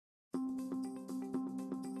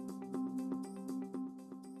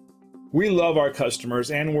We love our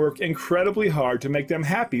customers and work incredibly hard to make them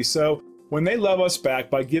happy, so when they love us back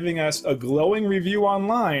by giving us a glowing review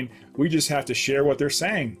online, we just have to share what they're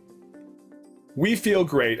saying. We feel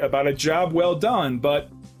great about a job well done, but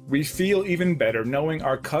we feel even better knowing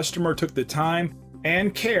our customer took the time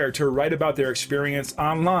and care to write about their experience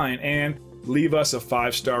online and leave us a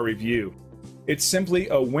 5-star review. It's simply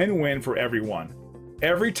a win-win for everyone.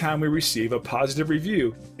 Every time we receive a positive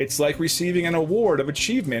review, it's like receiving an award of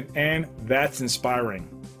achievement, and that's inspiring.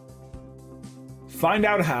 Find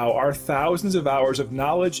out how our thousands of hours of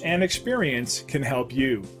knowledge and experience can help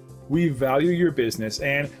you. We value your business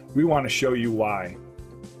and we want to show you why.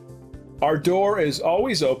 Our door is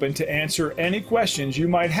always open to answer any questions you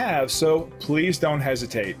might have, so please don't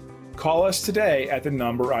hesitate. Call us today at the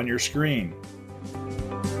number on your screen.